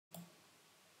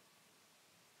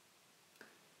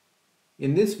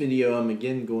In this video, I'm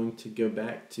again going to go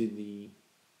back to the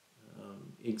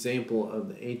example of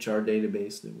the HR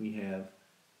database that we have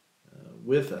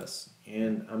with us,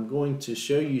 and I'm going to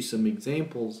show you some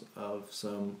examples of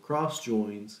some cross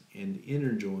joins and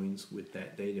inner joins with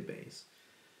that database.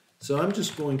 So I'm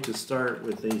just going to start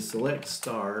with a select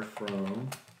star from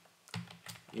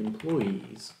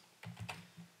employees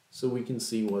so we can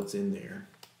see what's in there.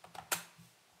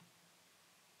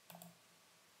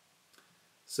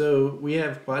 So we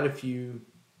have quite a few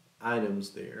items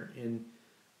there, and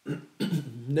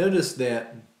notice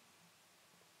that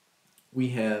we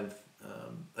have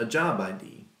a job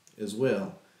ID as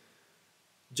well.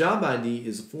 Job ID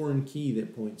is a foreign key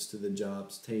that points to the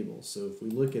jobs table. So if we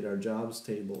look at our jobs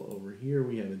table over here,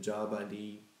 we have a job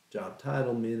ID, job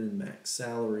title, min and max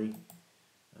salary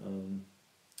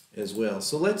as well.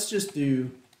 So let's just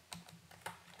do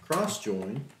cross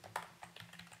join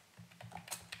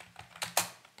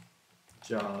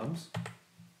jobs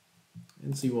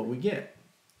and see what we get.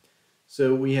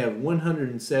 So we have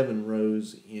 107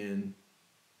 rows in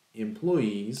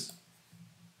employees.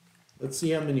 Let's see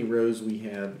how many rows we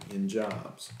have in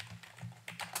jobs.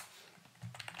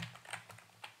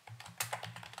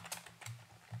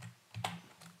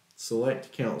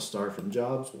 Select count star from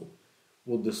jobs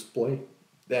will display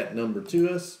that number to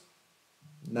us,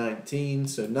 19.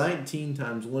 So 19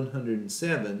 times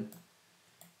 107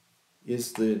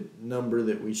 is the number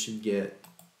that we should get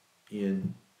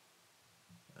in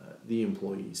the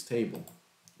employees table,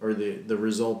 or the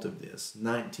result of this,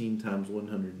 19 times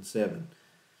 107.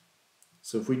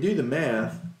 So if we do the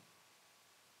math,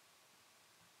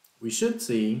 we should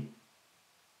see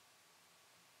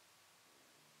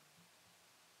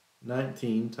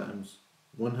 19 times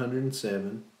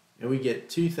 107, and we get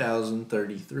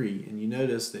 2033. And you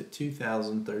notice that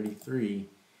 2033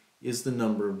 is the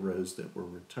number of rows that were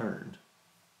returned.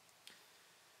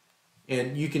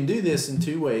 And you can do this in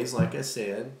two ways, like I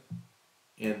said.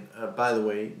 And by the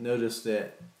way, notice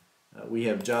that we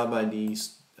have job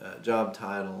IDs, job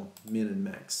title, min and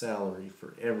max salary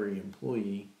for every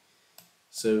employee.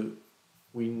 So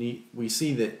we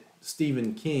see that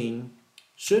Stephen King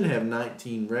should have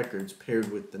 19 records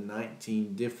paired with the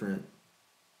 19 different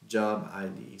job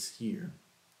IDs here.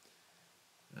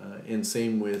 And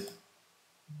same with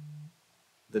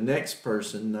the next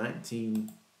person,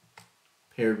 19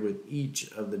 paired with each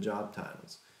of the job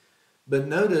titles. But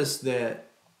notice that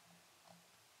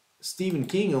Stephen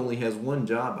King only has one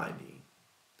job ID.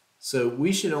 So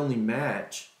we should only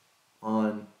match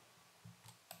on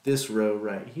this row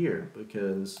right here,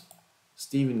 because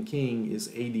Stephen King is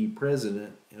AD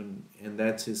president, and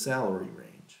that's his salary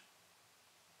range.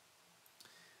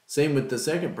 Same with the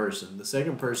second person. The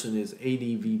second person is AD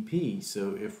VP.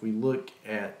 So if we look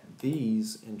at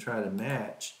these and try to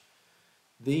match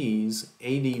these,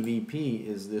 AD VP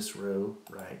is this row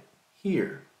right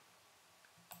here.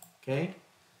 Okay?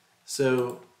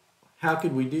 So how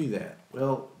could we do that?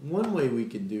 Well, one way we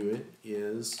could do it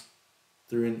is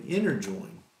through an inner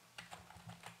join.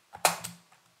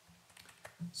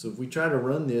 So if we try to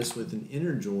run this with an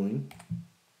inner join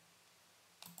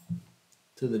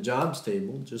to the jobs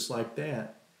table, just like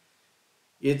that,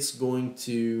 it's going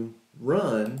to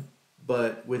run,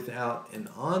 but without an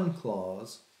on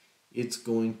clause, it's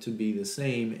going to be the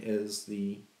same as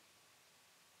the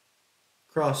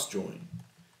cross join.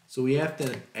 So we have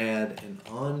to add an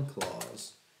on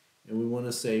clause, and we want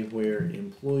to say where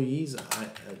employees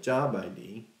job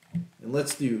ID, and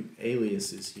let's do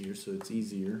aliases here so it's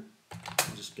easier.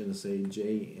 I'm just going to say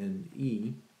J and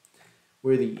E,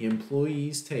 where the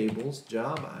employees tables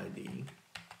job ID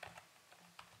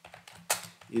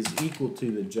is equal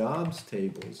to the jobs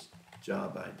tables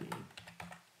job ID.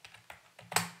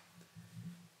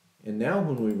 And now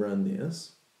when we run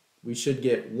this, we should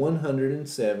get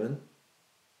 107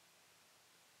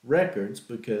 records,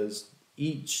 because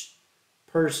each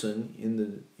person in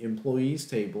the employees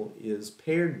table is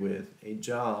paired with a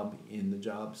job in the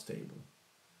jobs table.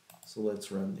 So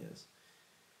let's run this.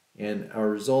 And our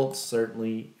results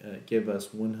certainly give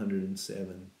us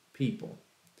 107 people.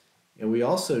 And we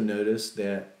also notice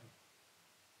that,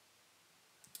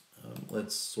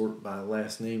 let's sort by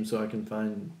last name so I can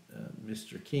find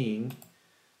Mr. King.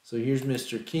 So here's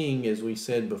Mr. King. As we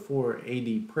said before,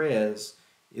 AD Prez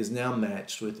is now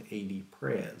matched with AD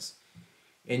Prez.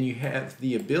 And you have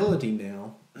the ability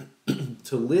now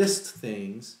to list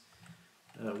things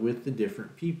with the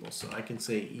different people. So I can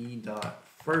say E dot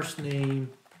first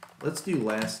name. Let's do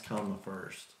last comma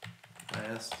first.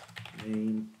 Last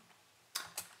name.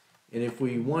 And if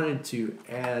we wanted to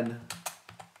add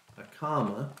a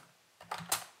comma,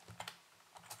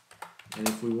 And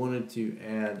if we wanted to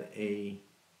add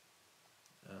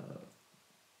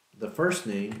the first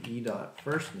name, E dot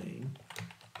first name,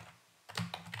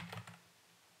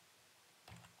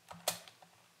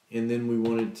 and then we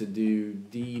wanted to do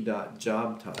D dot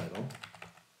job title,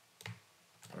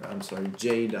 or I'm sorry,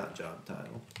 J dot job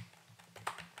title.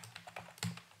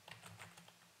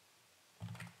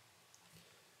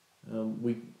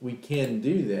 We can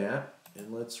do that,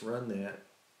 and let's run that.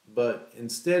 But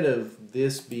instead of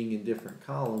this being in different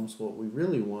columns, what we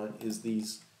really want is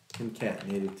these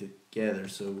concatenated together.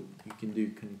 So you can do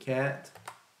concat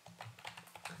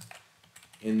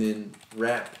and then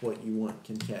wrap what you want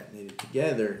concatenated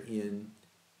together in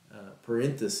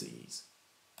parentheses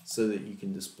so that you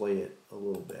can display it a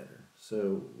little better.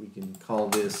 So we can call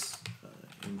this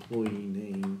employee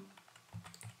name.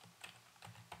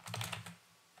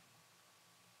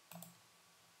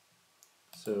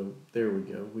 So there we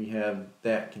go. We have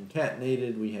that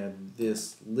concatenated. We have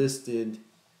this listed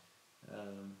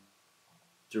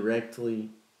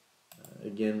directly.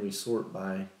 Again, we sort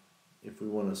by, if we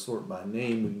want to sort by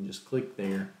name, we can just click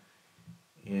there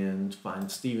and find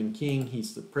Stephen King.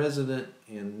 He's the president,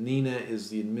 and Nina is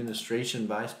the administration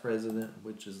vice president,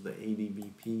 which is the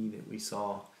ADVP that we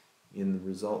saw in the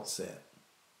results set.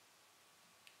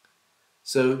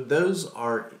 So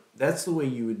that's the way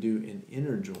you would do an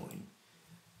inner join.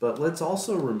 But let's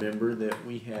also remember that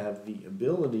we have the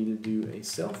ability to do a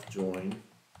self join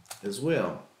as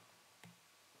well.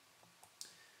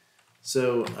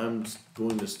 So I'm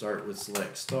going to start with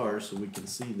select star so we can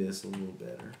see this a little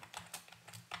better.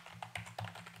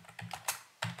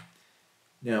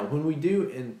 Now, when we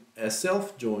do a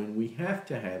self join, we have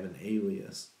to have an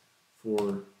alias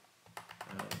for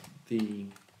the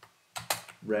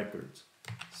records.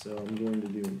 So I'm going to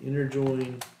do an inner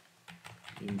join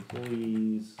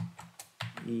employees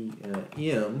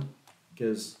M,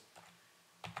 because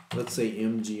let's say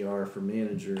MGR for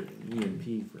manager and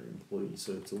EMP for employee,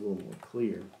 so it's a little more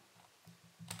clear.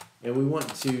 And we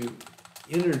want to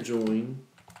inner join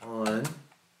on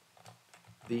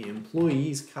the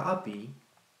employees copy.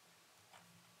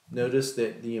 Notice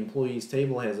that the employees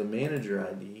table has a manager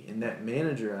ID, and that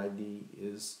manager ID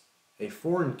is a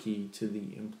foreign key to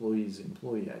the employee's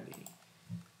employee ID.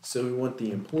 So we want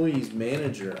the employee's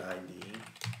manager ID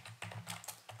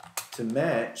to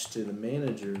match to the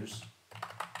manager's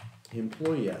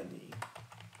employee ID.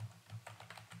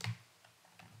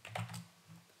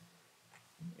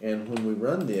 And when we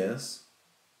run this,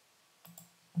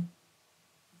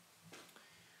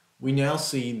 we now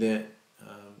see that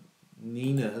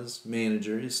Nina's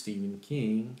manager is Stephen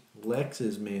King,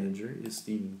 Lex's manager is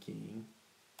Stephen King,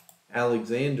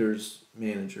 Alexander's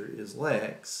manager is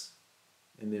Lex,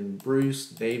 and then Bruce,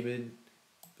 David,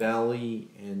 Valley,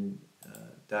 and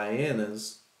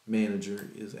Diana's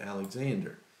manager is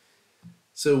Alexander.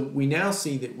 So we now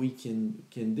see that we can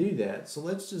do that. So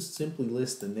let's just simply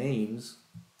list the names.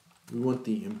 We want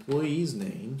the employee's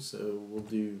name, so we'll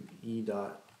do E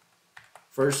dot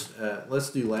first. Let's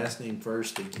do last name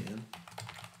first again.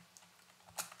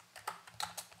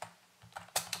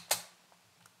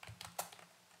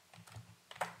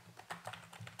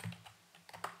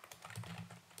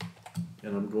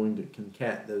 And I'm going to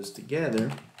concat those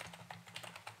together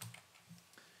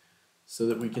so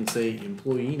that we can say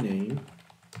employee name.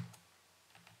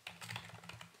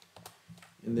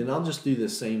 And then I'll just do the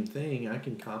same thing. I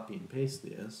can copy and paste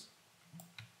this.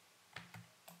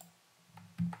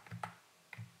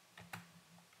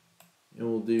 And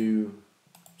we'll do,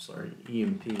 sorry,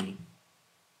 EMP.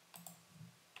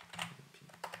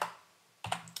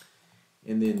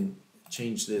 And then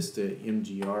change this to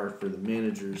MGR for the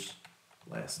manager's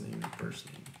last name and first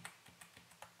name.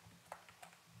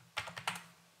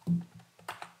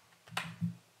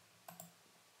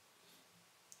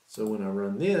 So when I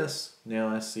run this, now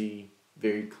I see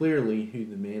very clearly who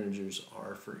the managers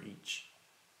are for each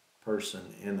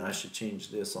person. And I should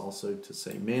change this also to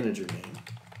say manager name.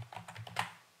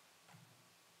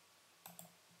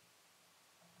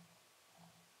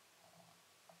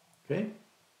 Okay,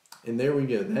 and there we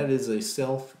go. That is a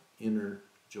self inner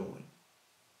join.